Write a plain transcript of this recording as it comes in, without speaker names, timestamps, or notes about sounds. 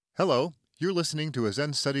Hello, you're listening to a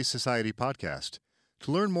Zen Studies Society podcast.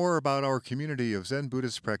 To learn more about our community of Zen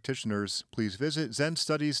Buddhist practitioners, please visit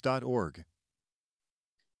zenstudies.org.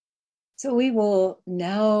 So we will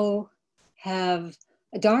now have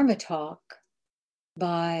a Dharma talk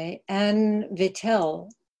by Anne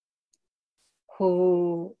Vittel,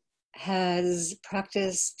 who has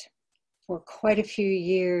practiced for quite a few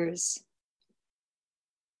years.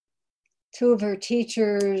 Two of her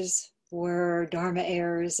teachers were Dharma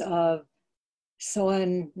heirs of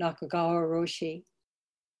Soen Nakagawa Roshi.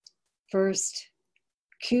 First,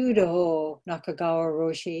 Kyudo Nakagawa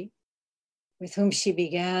Roshi, with whom she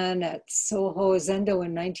began at Soho Zendo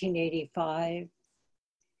in 1985.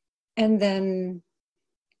 And then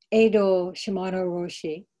Edo Shimano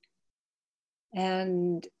Roshi.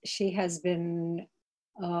 And she has been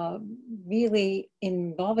really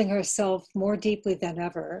involving herself more deeply than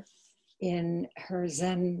ever in her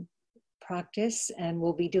Zen practice, and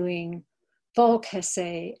will be doing Folk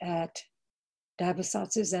Hesse at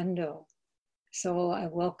Daibosatsu Zendo. So I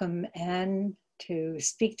welcome Anne to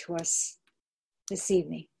speak to us this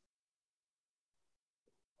evening.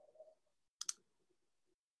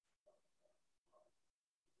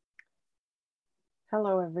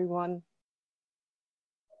 Hello, everyone.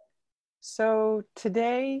 So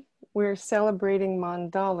today we're celebrating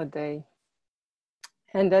Mandala Day.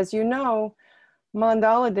 And as you know,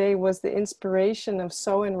 Mandala Day was the inspiration of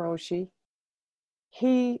Soen Roshi.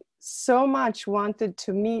 He so much wanted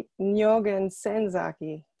to meet Nyogen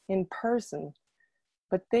Senzaki in person,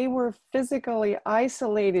 but they were physically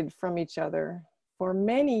isolated from each other for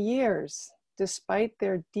many years, despite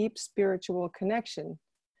their deep spiritual connection.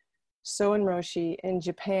 Soen Roshi in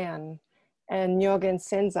Japan and Nyogen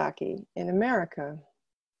Senzaki in America.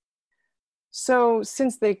 So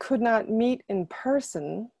since they could not meet in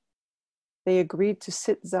person, they agreed to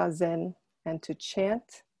sit zazen and to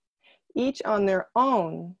chant, each on their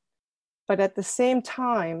own, but at the same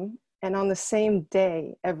time and on the same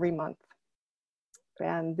day every month.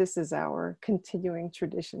 And this is our continuing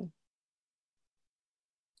tradition.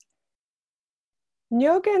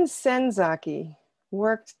 Nyogen Senzaki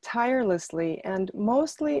worked tirelessly and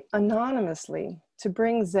mostly anonymously to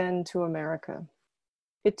bring Zen to America.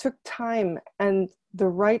 It took time and the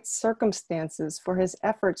right circumstances for his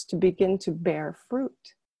efforts to begin to bear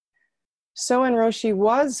fruit. Soen Roshi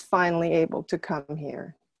was finally able to come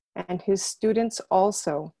here, and his students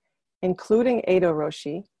also, including Edo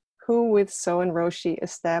Roshi, who with Soen Roshi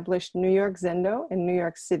established New York Zendo in New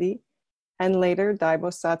York City, and later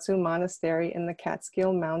Daibosatsu Monastery in the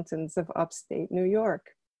Catskill Mountains of upstate New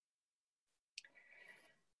York.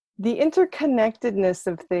 The interconnectedness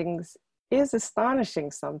of things is astonishing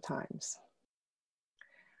sometimes.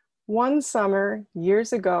 One summer,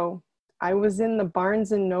 years ago, I was in the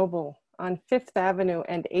Barnes & Noble on 5th Avenue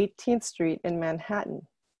and 18th Street in Manhattan.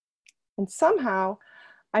 And somehow,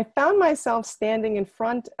 I found myself standing in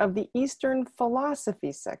front of the Eastern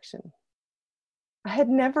philosophy section. I had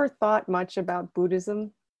never thought much about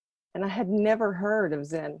Buddhism, and I had never heard of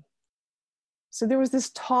Zen. So there was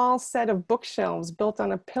this tall set of bookshelves built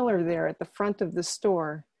on a pillar there at the front of the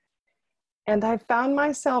store. And I found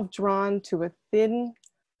myself drawn to a thin,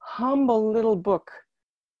 humble little book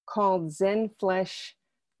called Zen Flesh,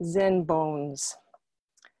 Zen Bones.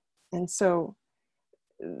 And so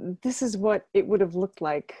this is what it would have looked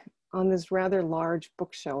like on this rather large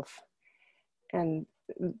bookshelf. And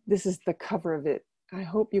this is the cover of it. I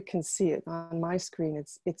hope you can see it on my screen.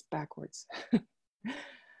 It's backwards.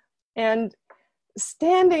 And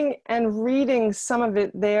standing and reading some of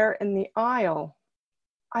it there in the aisle,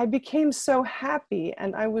 I became so happy,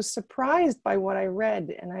 and I was surprised by what I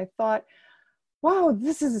read. And I thought, wow,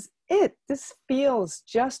 this is it. This feels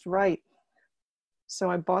just right. So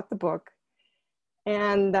I bought the book.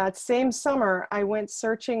 And that same summer, I went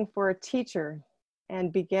searching for a teacher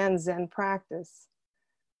and began Zen practice.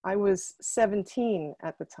 I was 17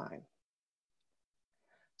 at the time.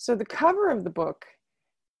 So the cover of the book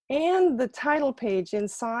and the title page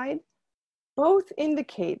inside both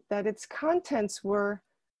indicate that its contents were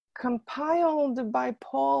compiled by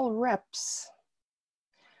Paul Reps.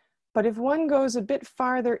 But if one goes a bit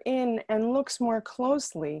farther in and looks more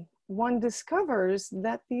closely, one discovers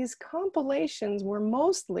that these compilations were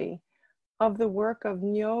mostly of the work of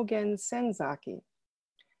Nyogen Senzaki.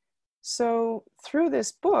 So through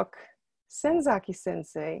this book, Senzaki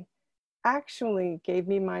Sensei actually gave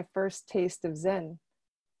me my first taste of Zen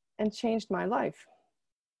and changed my life.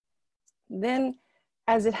 Then,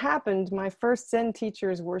 as it happened, my first Zen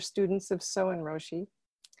teachers were students of Soen Roshi.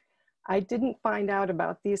 I didn't find out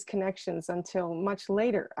about these connections until much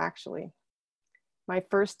later, actually. My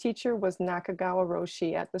first teacher was Nakagawa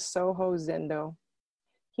Roshi at the Soho Zendo.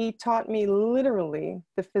 He taught me literally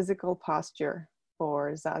the physical posture,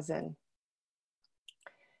 or Zazen.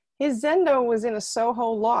 His Zendo was in a Soho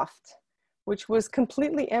loft, which was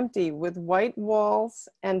completely empty with white walls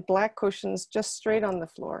and black cushions just straight on the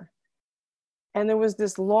floor. And there was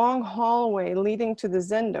this long hallway leading to the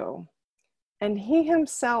Zendo. And he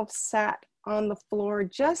himself sat on the floor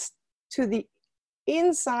just to the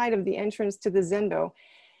inside of the entrance to the Zendo.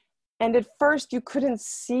 And at first you couldn't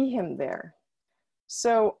see him there.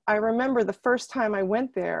 So I remember the first time I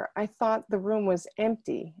went there, I thought the room was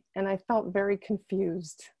empty and I felt very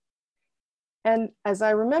confused. And as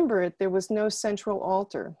I remember it, there was no central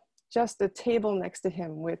altar, just a table next to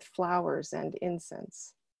him with flowers and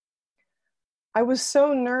incense. I was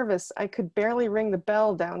so nervous I could barely ring the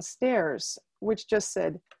bell downstairs, which just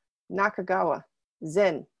said, Nakagawa,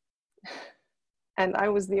 Zen. And I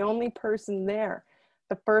was the only person there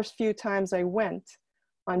the first few times I went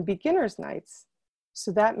on beginner's nights.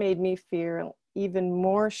 So that made me feel even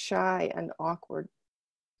more shy and awkward.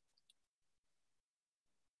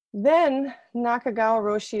 Then Nakagawa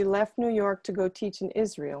Roshi left New York to go teach in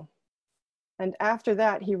Israel. And after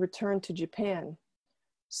that, he returned to Japan.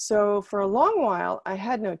 So for a long while, I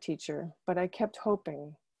had no teacher, but I kept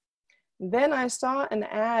hoping. Then I saw an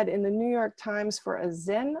ad in the New York Times for a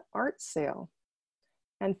Zen art sale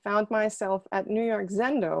and found myself at New York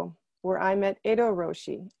Zendo, where I met Edo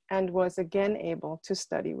Roshi and was again able to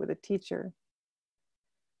study with a teacher.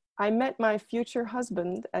 I met my future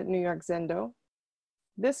husband at New York Zendo.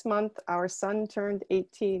 This month, our son turned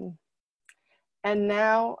 18. And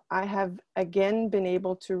now I have again been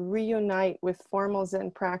able to reunite with formal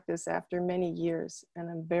Zen practice after many years. And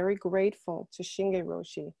I'm very grateful to Shinge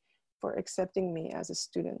Roshi for accepting me as a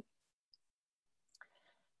student.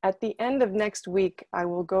 At the end of next week, I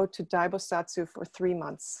will go to Daibosatsu for 3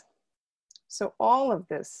 months. So all of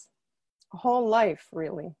this, a whole life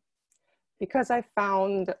really, because I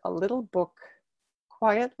found a little book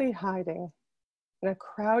quietly hiding in a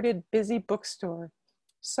crowded, busy bookstore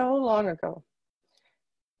so long ago.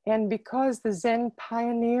 And because the Zen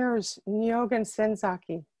pioneers, Nyogen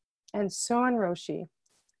Senzaki and Soen Roshi,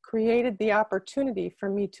 created the opportunity for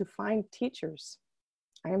me to find teachers,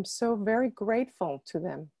 I am so very grateful to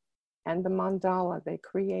them and the mandala they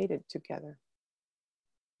created together.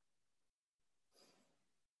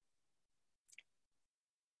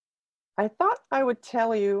 I thought I would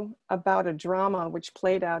tell you about a drama which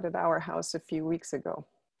played out at our house a few weeks ago.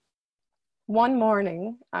 One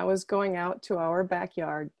morning, I was going out to our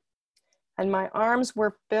backyard, and my arms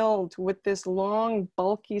were filled with this long,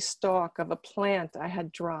 bulky stalk of a plant I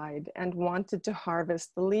had dried and wanted to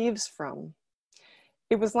harvest the leaves from.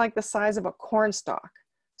 It was like the size of a cornstalk,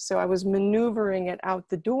 so I was maneuvering it out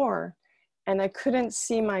the door, and I couldn't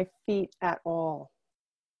see my feet at all.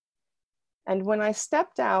 And when I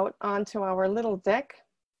stepped out onto our little deck,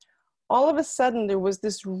 all of a sudden there was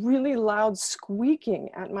this really loud squeaking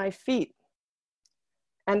at my feet.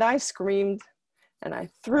 And I screamed, and I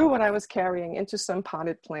threw what I was carrying into some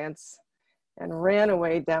potted plants and ran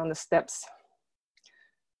away down the steps.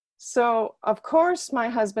 So, of course, my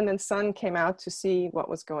husband and son came out to see what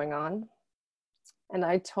was going on. And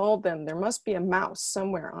I told them there must be a mouse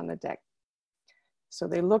somewhere on the deck. So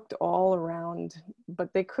they looked all around,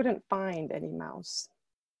 but they couldn't find any mouse.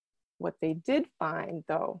 What they did find,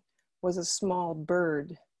 though, was a small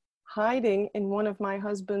bird hiding in one of my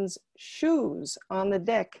husband's shoes on the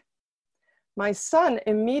deck. My son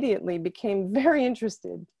immediately became very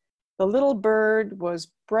interested. The little bird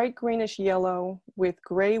was bright greenish yellow with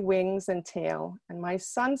gray wings and tail, and my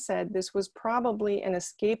son said this was probably an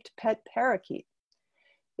escaped pet parakeet.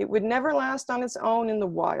 It would never last on its own in the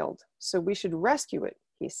wild, so we should rescue it,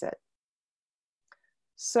 he said.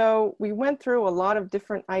 So we went through a lot of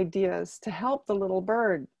different ideas to help the little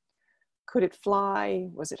bird. Could it fly?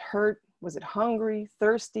 Was it hurt? Was it hungry,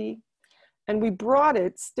 thirsty? And we brought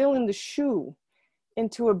it, still in the shoe,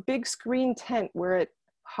 into a big screen tent where it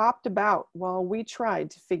hopped about while we tried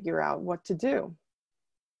to figure out what to do.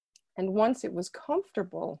 And once it was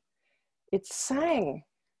comfortable, it sang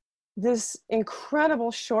this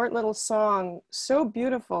incredible short little song, so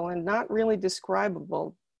beautiful and not really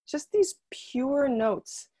describable, just these pure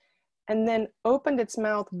notes, and then opened its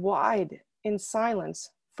mouth wide in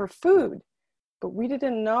silence for food, but we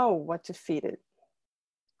didn't know what to feed it.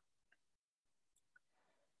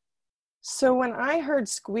 So when I heard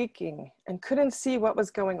squeaking and couldn't see what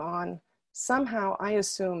was going on, somehow I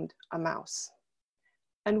assumed a mouse.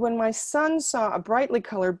 And when my son saw a brightly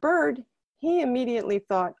colored bird, he immediately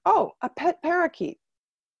thought, oh, a pet parakeet.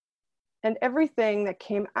 And everything that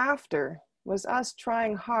came after was us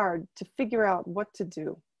trying hard to figure out what to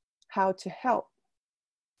do, how to help.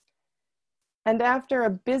 And after a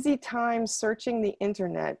busy time searching the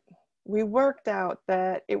internet, we worked out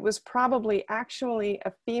that it was probably actually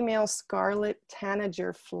a female scarlet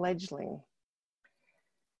tanager fledgling.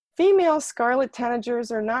 Female scarlet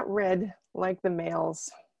tanagers are not red like the males,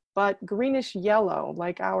 but greenish yellow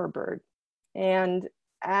like our bird. And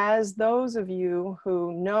as those of you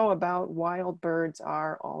who know about wild birds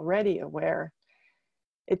are already aware,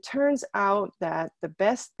 it turns out that the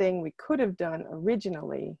best thing we could have done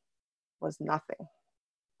originally was nothing.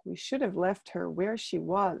 We should have left her where she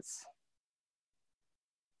was.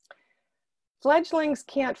 Fledglings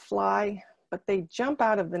can't fly, but they jump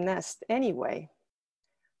out of the nest anyway.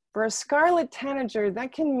 For a scarlet tanager,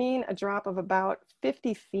 that can mean a drop of about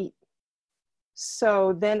 50 feet.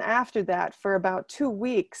 So then after that, for about 2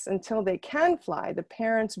 weeks until they can fly, the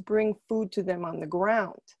parents bring food to them on the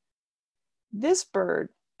ground. This bird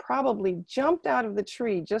probably jumped out of the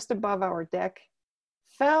tree just above our deck,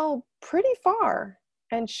 fell pretty far,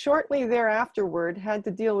 and shortly thereafterward had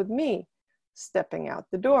to deal with me stepping out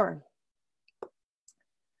the door.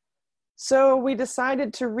 So we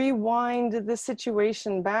decided to rewind the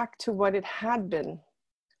situation back to what it had been.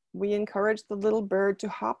 We encouraged the little bird to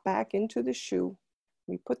hop back into the shoe.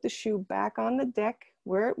 We put the shoe back on the deck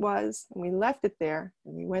where it was, and we left it there,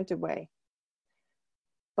 and we went away.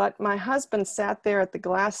 But my husband sat there at the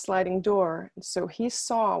glass sliding door, and so he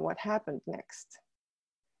saw what happened next.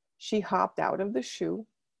 She hopped out of the shoe,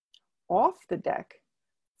 off the deck,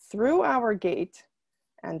 through our gate,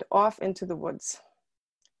 and off into the woods.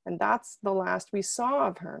 And that's the last we saw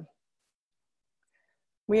of her.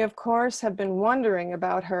 We, of course, have been wondering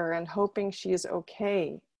about her and hoping she is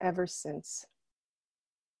okay ever since.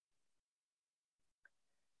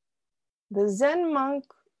 The Zen monk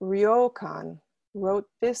Ryokan wrote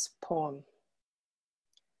this poem.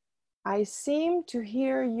 I seem to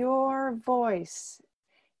hear your voice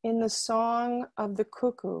in the song of the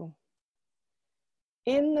cuckoo.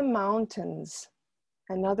 In the mountains,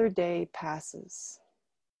 another day passes.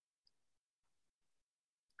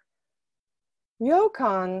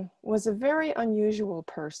 Ryokan was a very unusual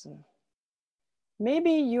person. Maybe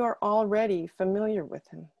you're already familiar with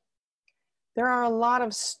him. There are a lot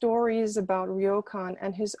of stories about Ryokan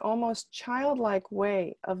and his almost childlike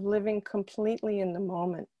way of living completely in the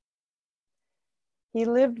moment. He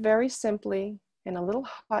lived very simply in a little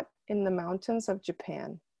hut in the mountains of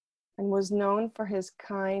Japan and was known for his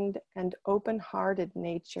kind and open-hearted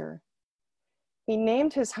nature. He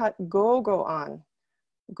named his hut Gogo-an.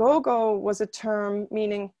 Gogo was a term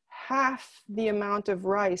meaning half the amount of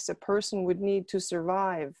rice a person would need to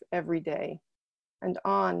survive every day, and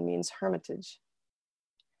an means hermitage.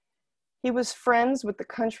 He was friends with the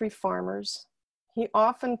country farmers. He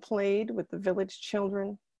often played with the village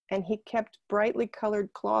children, and he kept brightly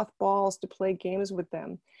colored cloth balls to play games with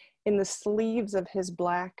them in the sleeves of his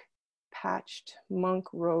black, patched monk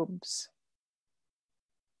robes.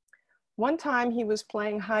 One time he was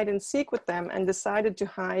playing hide and seek with them and decided to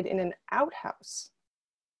hide in an outhouse.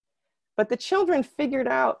 But the children figured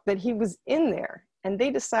out that he was in there, and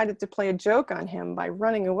they decided to play a joke on him by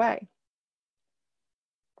running away.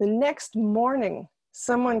 The next morning,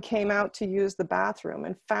 someone came out to use the bathroom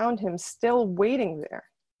and found him still waiting there.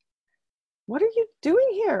 "What are you doing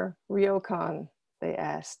here, Ryokan?" they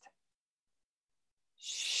asked.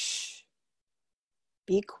 "Shh,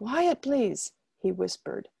 be quiet, please," he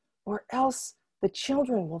whispered, "or else the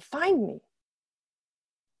children will find me."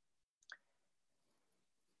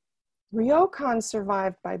 Ryokan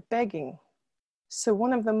survived by begging, so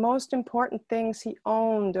one of the most important things he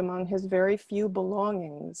owned among his very few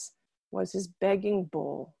belongings was his begging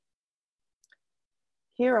bowl.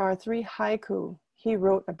 Here are 3 haiku he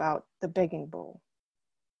wrote about the begging bowl.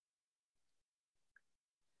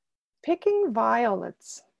 Picking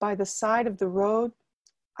violets by the side of the road,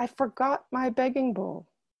 I forgot my begging bowl.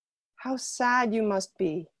 How sad you must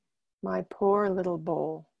be, my poor little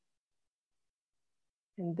bowl.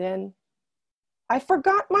 And then, I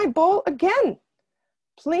forgot my bowl again.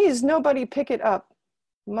 Please, nobody pick it up,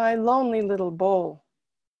 my lonely little bowl.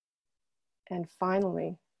 And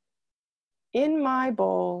finally, in my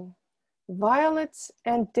bowl, violets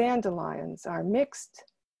and dandelions are mixed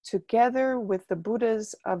together with the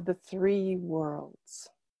Buddhas of the 3 worlds.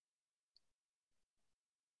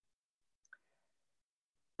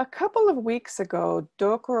 A couple of weeks ago,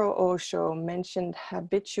 Dokuro Osho mentioned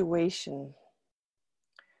habituation.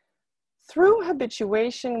 Through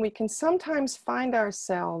habituation, we can sometimes find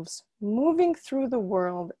ourselves moving through the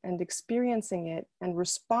world and experiencing it and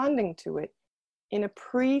responding to it in a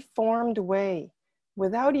preformed way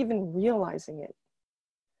without even realizing it.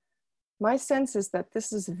 My sense is that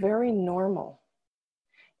this is very normal.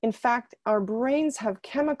 In fact, our brains have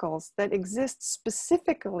chemicals that exist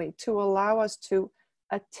specifically to allow us to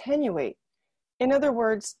attenuate. In other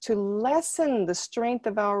words, to lessen the strength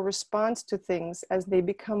of our response to things as they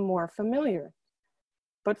become more familiar.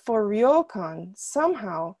 But for Ryokan,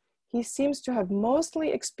 somehow, he seems to have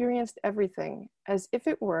mostly experienced everything as if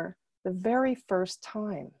it were the very first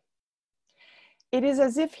time. It is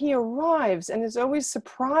as if he arrives and is always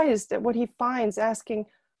surprised at what he finds, asking,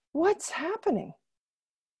 "What's happening?"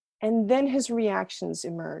 And then his reactions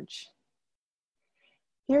emerge.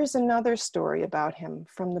 Here's another story about him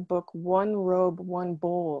from the book One Robe, One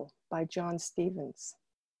Bowl by John Stevens.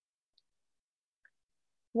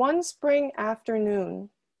 One spring afternoon,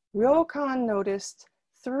 Ryokan noticed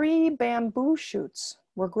 3 bamboo shoots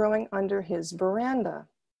were growing under his veranda.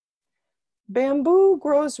 Bamboo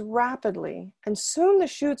grows rapidly, and soon the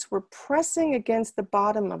shoots were pressing against the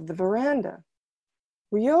bottom of the veranda.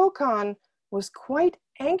 Ryokan was quite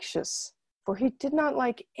anxious, for he did not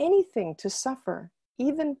like anything to suffer,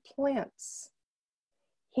 even plants.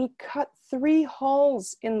 He cut 3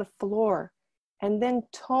 holes in the floor and then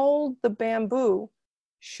told the bamboo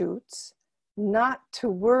shoots not to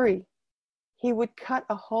worry. He would cut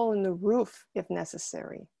a hole in the roof if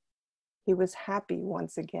necessary. He was happy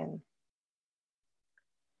once again.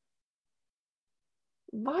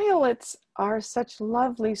 Violets are such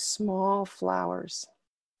lovely small flowers,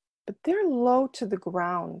 but they're low to the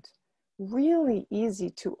ground, really easy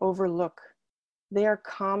to overlook. They are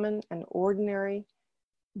common and ordinary.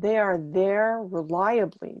 They are there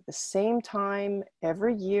reliably the same time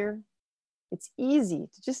every year. It's easy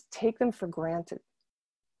to just take them for granted.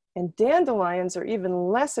 And dandelions are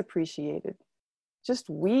even less appreciated, just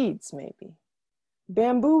weeds maybe.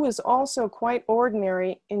 Bamboo is also quite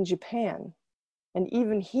ordinary in Japan, and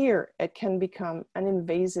even here it can become an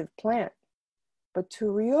invasive plant. But to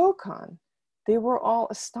Ryokan, they were all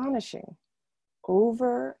astonishing,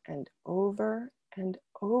 over and over and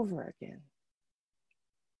over again.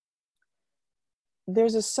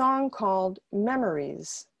 There's a song called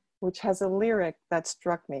Memories, which has a lyric that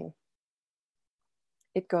struck me.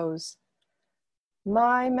 It goes,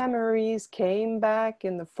 "My memories came back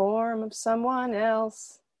in the form of someone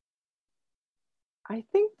else." I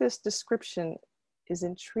think this description is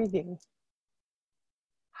intriguing.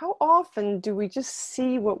 How often do we just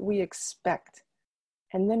see what we expect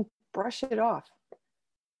and then brush it off,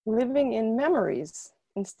 living in memories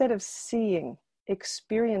instead of seeing,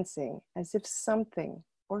 experiencing as if something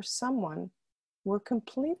or someone were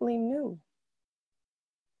completely new?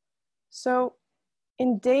 So,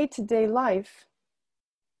 in day-to-day life,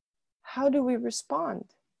 how do we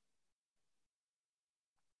respond?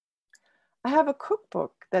 I have a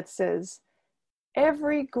cookbook that says,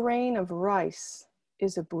 every grain of rice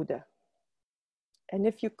is a Buddha. And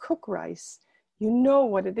if you cook rice, you know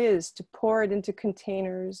what it is to pour it into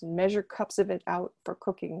containers and measure cups of it out for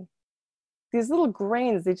cooking. These little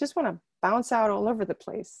grains, they just want to bounce out all over the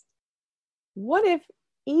place. What if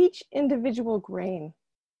each individual grain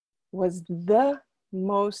was the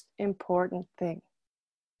most important thing?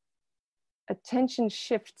 Attention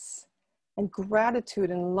shifts and gratitude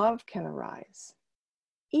and love can arise.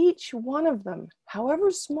 Each one of them, however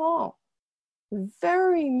small, the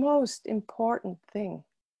very most important thing.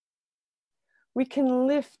 We can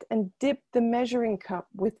lift and dip the measuring cup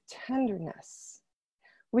with tenderness.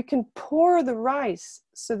 We can pour the rice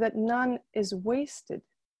so that none is wasted.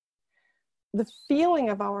 The feeling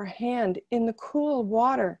of our hand in the cool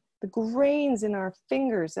water, the grains in our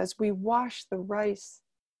fingers as we wash the rice.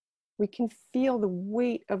 We can feel the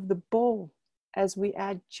weight of the bowl as we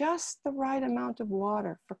add just the right amount of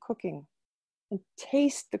water for cooking, and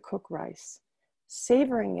taste the cooked rice,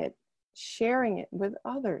 savoring it, sharing it with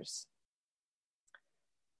others.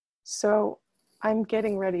 So I'm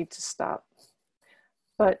getting ready to stop,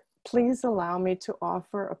 but please allow me to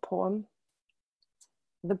offer a poem.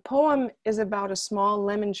 The poem is about a small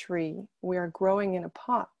lemon tree we are growing in a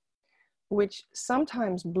pot, which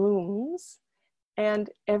sometimes blooms and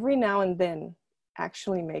every now and then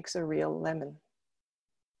actually makes a real lemon.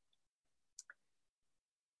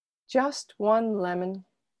 Just one lemon,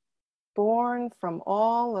 born from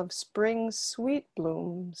all of spring's sweet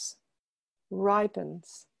blooms,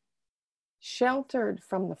 ripens, sheltered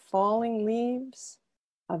from the falling leaves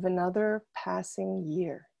of another passing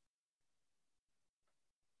year.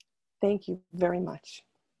 Thank you very much.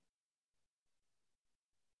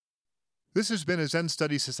 This has been a Zen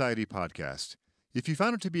Study Society podcast. If you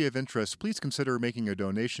found it to be of interest, please consider making a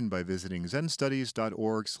donation by visiting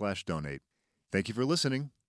zenstudies.org/donate. Thank you for listening.